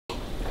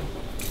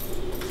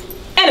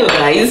Hello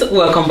guys,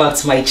 welcome back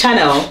to my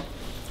channel.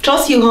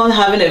 Trust you all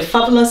having a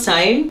fabulous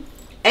time.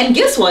 And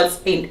guess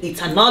what?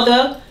 It's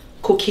another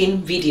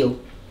cooking video.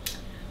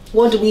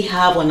 What do we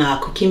have on our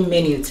cooking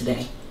menu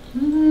today?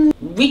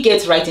 We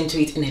get right into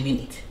it in a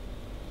minute.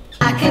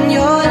 I can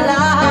your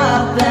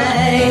love,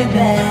 baby.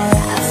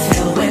 I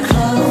feel we're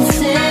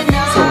close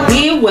enough. So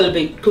we will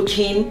be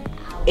cooking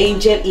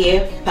angel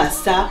ear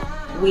pasta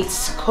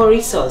with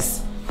curry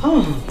sauce.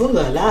 Oh, ooh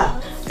la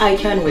la. I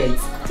can't wait.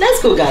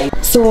 Let's go guys.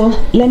 So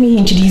let me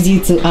introduce you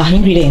to our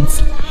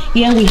ingredients.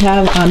 Here we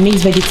have our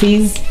mixed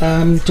veggies,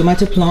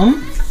 tomato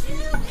plum,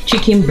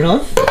 chicken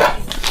broth,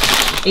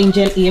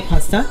 angel ear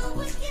pasta.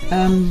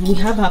 We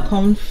have our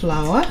corn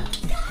flour,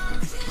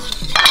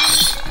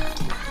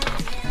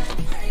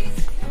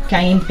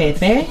 cayenne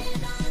pepper.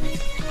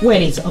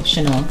 Well, it's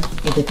optional.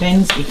 It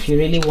depends if you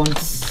really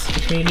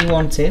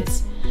want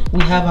it.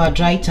 We have our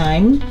dry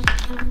thyme,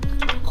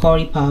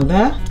 curry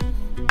powder,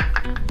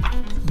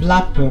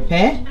 black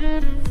pepper,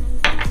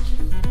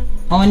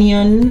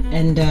 onion,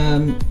 and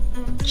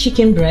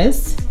chicken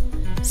breast.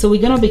 So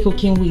we're gonna be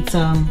cooking with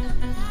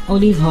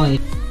olive oil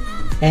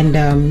and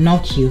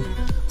nut cube.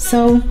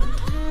 So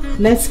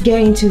let's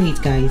get into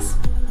it, guys.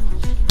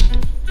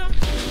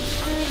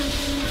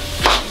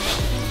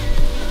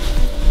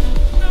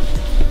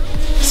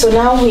 So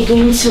now we're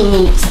going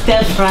to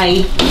stir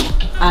fry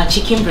our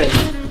chicken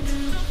breast.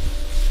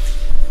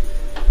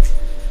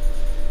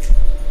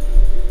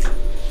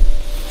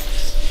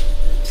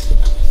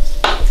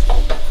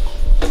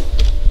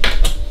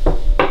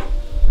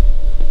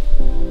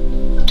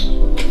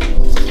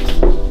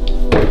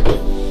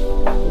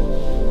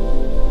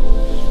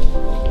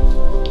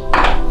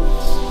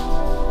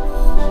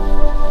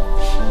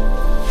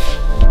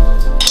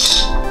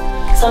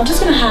 So I'm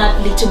just going to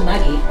add little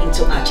Maggi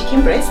into our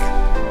chicken breast,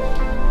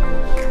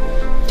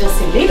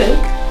 just a little,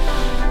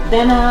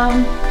 then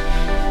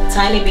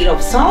tiny bit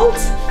of salt,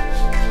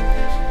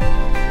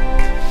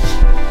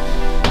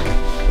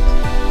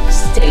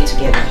 stay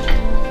together.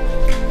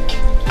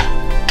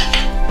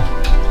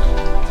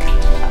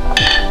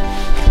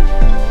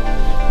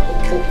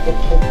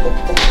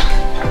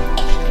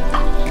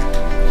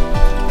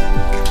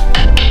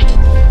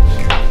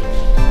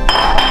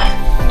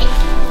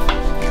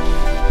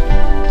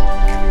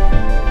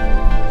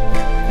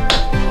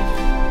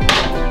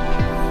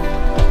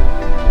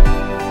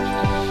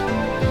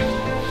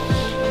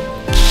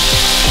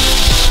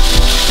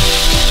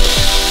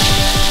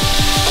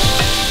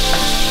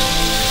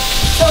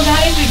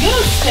 We're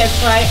going to stir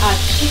fry our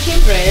chicken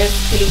breast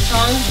till it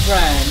turns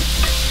brown.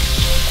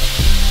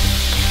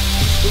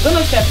 We're going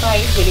to stir fry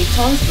it till it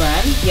turns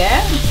brown,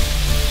 yeah?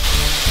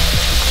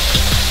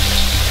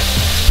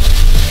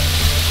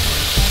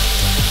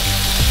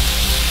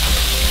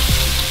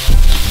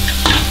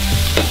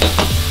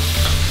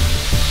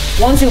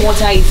 Once the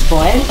water is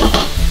boiled,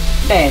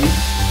 then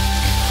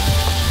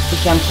we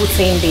can put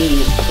in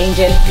the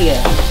angel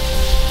ear.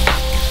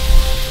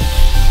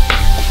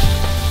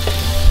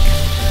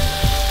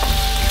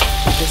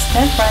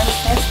 Stir fry,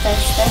 stir.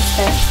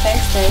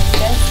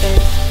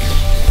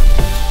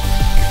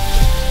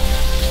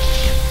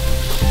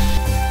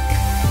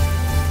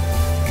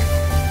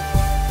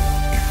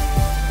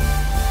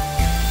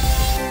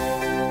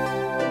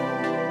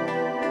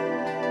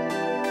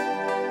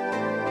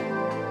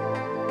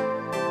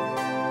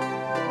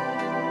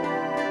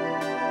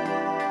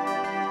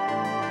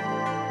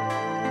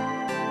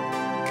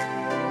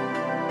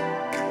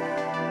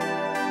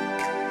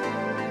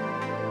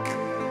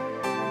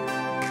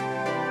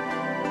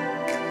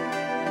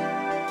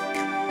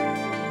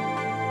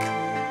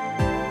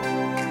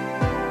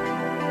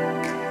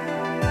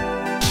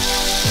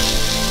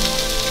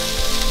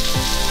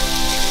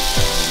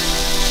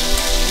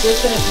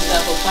 Just gonna do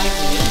that for 5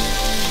 minutes.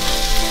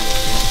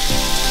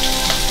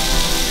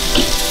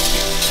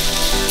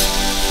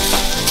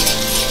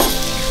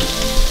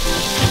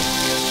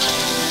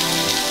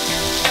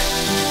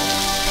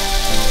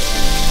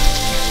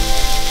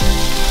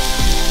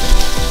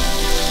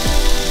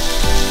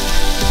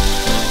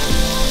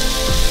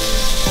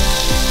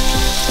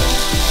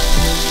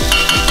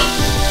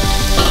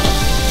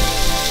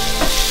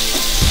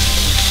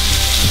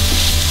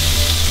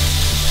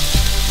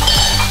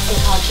 So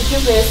our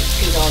chicken breast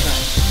is all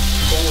done.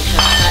 Then we can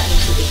add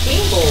into the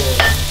clean bowl.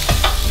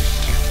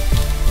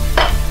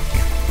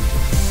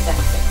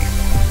 That's it.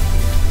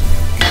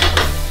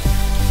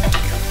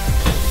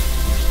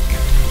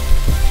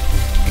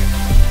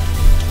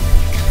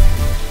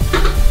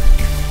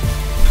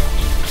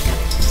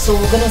 So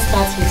we're gonna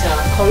start with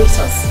our curry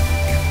sauce.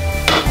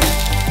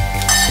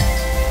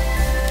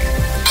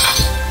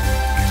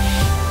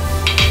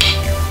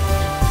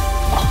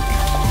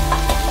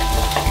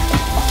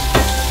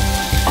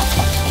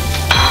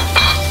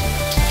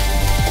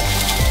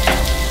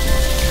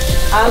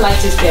 I like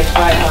to stir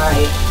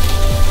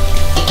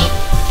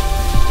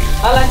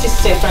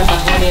fry my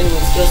onion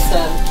with just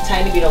a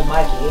tiny bit of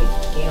Maggi,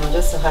 you know,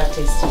 just to add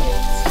taste to it.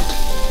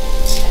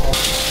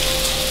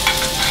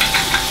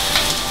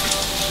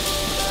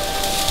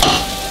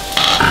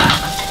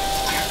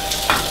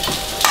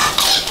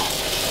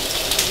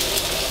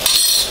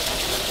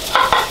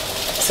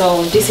 So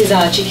this is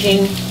our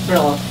chicken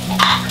broth.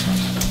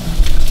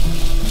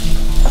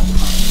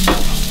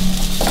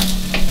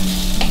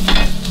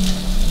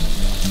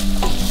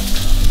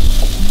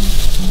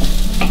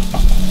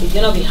 We're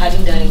gonna be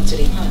adding that into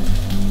the pan.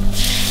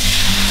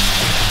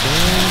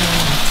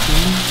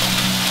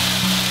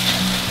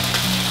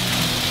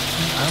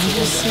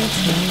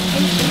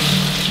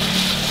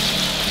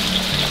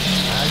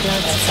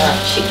 That's our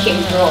chicken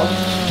broth.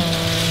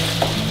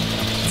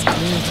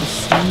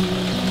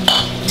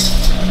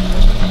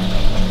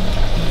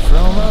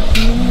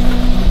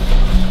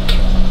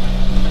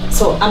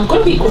 So I'm going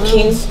to be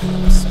cooking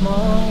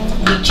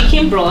the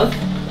chicken broth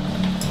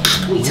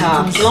with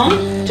our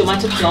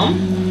tomato plum,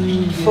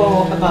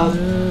 for about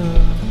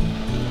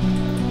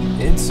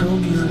it's so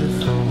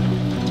beautiful,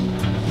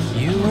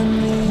 you and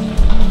me.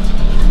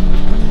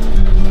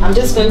 I'm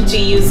just going to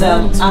use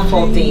half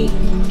of the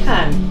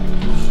can,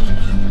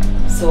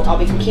 so I'll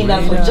be cooking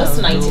that for just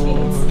 90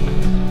 minutes.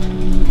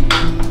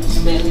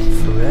 Then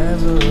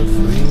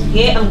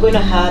here I'm going to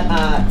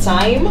add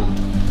thyme,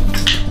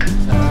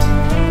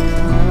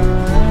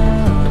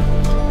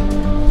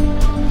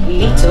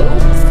 little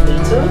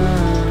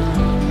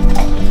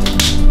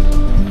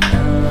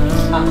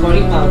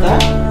curry powder,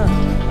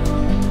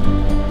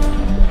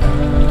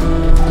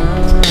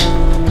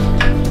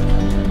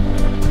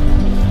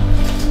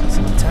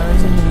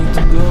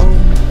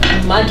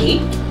 Maggi.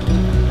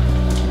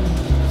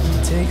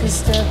 Take a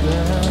step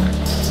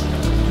back.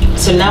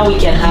 So now we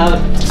can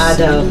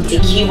add a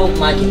cube of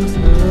Maggi.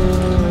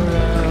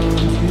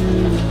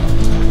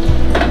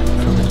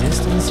 From a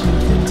distance you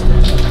can tell.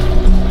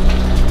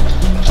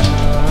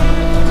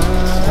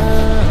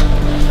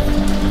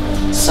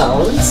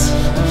 Salt.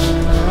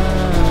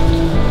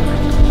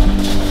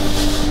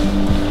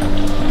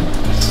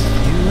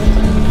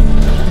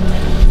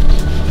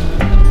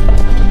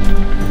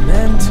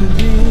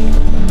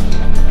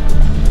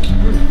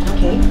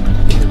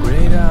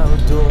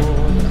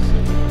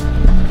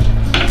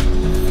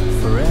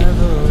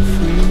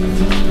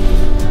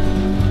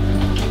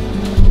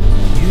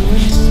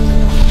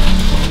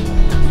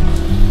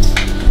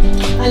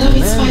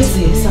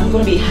 I'm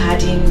going to be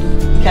adding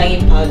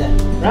cayenne powder,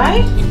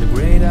 right? In the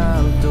great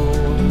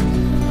outdoors,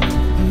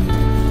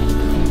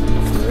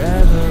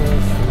 forever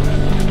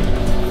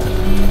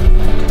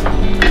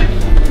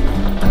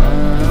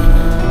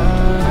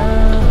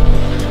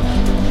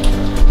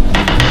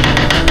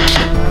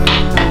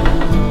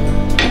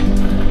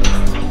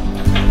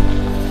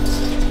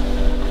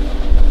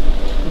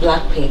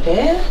black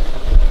pepper.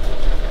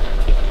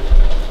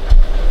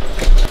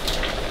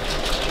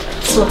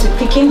 So to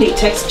thicken the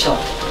texture,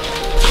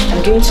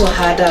 I'm going to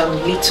add a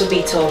little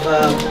bit of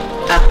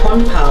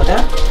corn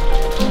powder,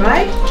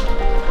 right?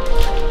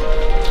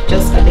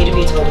 Just a little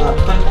bit of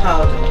corn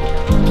powder.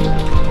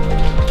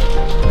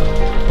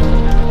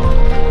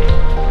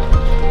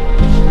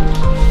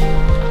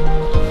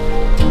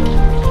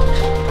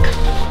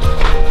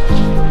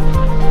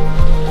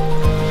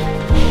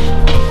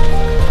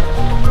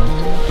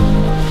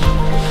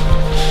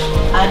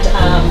 And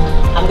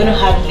I'm going to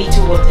add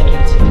little water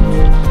into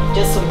it,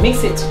 just to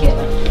mix it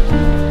together.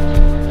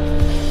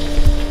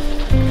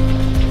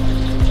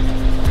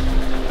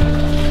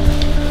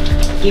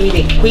 Give it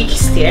a quick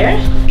stir.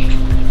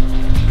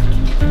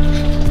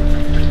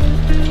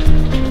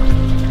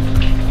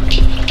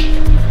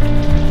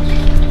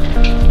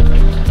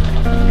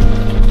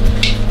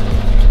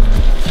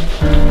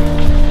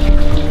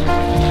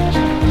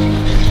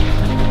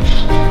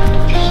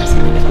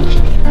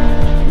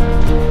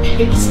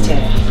 Quick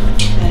stir,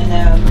 and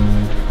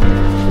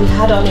we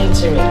add on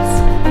into it.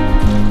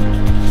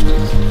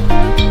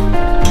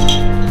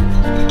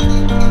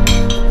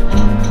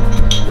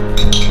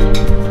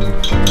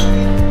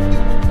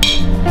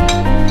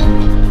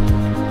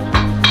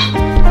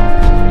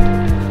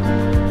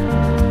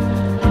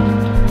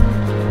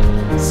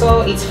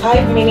 So it's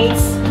 5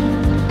 minutes.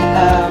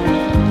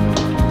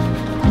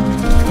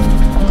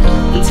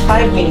 It's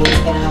 5 minutes,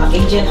 and our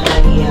agent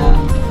honey,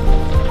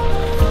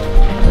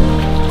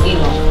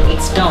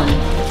 it's done.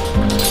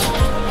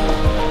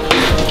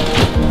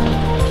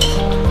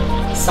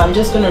 So I'm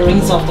just going to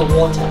rinse off the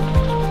water.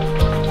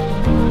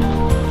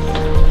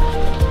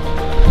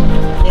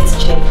 Let's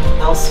check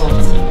how soft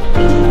it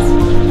is.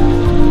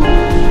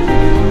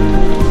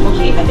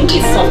 Okay, I think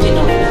it's soft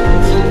enough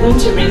now. So I'm going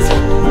to rinse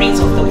off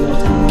the water.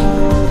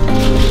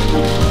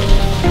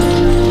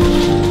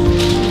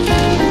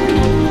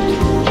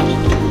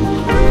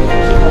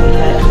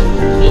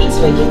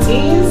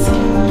 Veggies.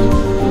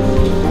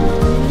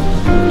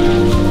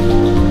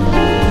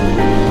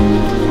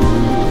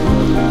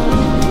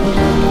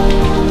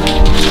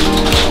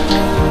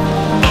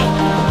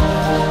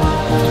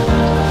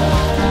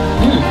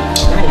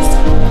 Nice.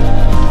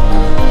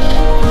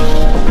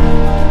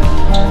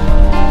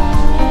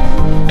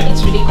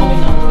 It's really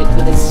coming on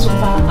with a super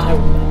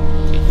aroma.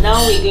 Now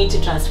we're going to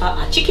transfer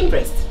our chicken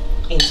breast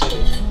into it.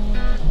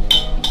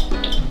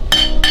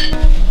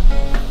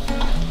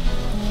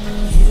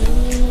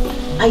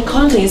 I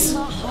call this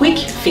quick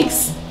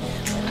fix.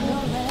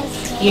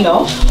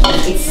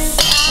 It's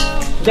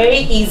Very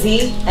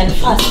easy and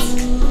fast.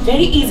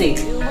 Very easy.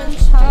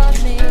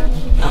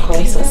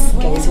 Macaroni sauce.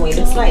 Can we see what it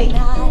looks like?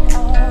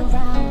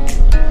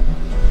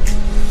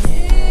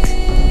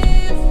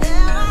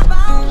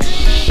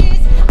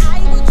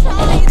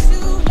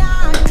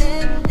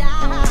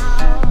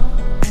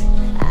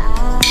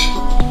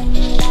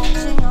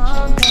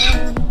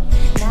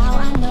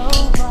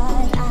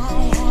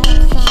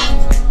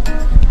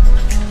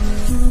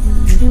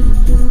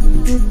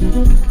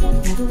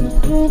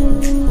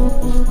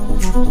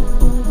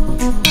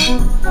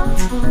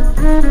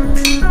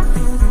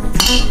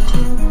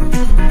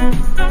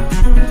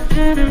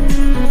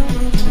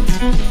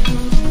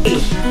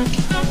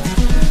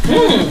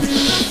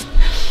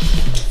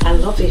 I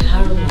love the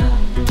aroma,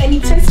 and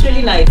it tastes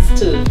really nice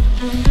too.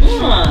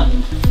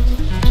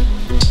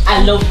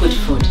 I love good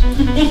food.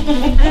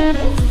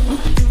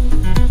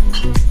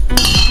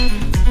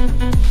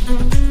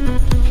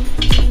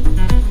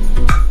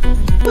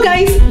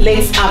 Guys,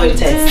 let's have a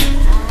taste.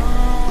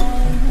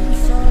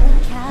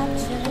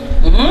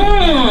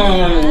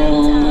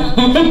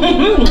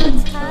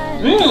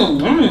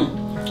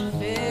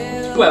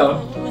 Well,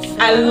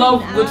 I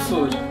love good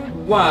food.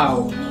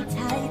 Wow.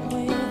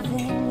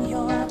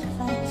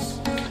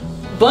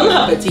 Bon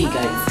appetit,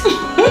 guys.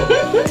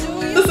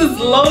 This is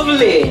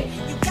lovely.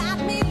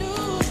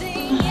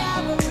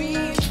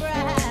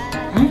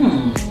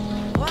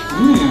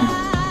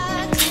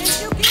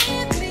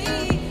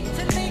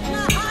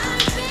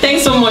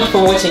 Thanks so much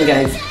for watching,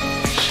 guys.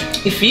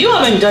 If you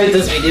have enjoyed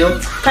this video,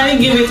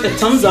 kindly give it a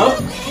thumbs up,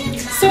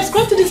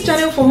 subscribe to this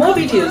channel for more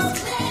videos,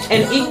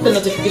 and hit the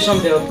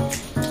notification bell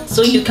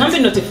so you can be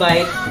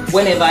notified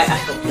whenever I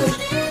upload.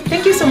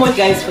 Thank you so much,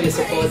 guys, for your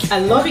support. I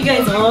love you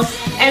guys all.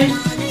 And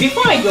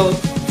before I go,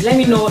 let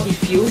me know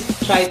if you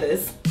try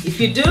this. If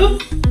you do,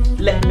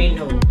 let me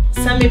know.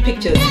 Send me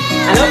pictures.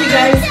 I love you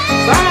guys.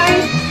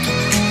 Bye.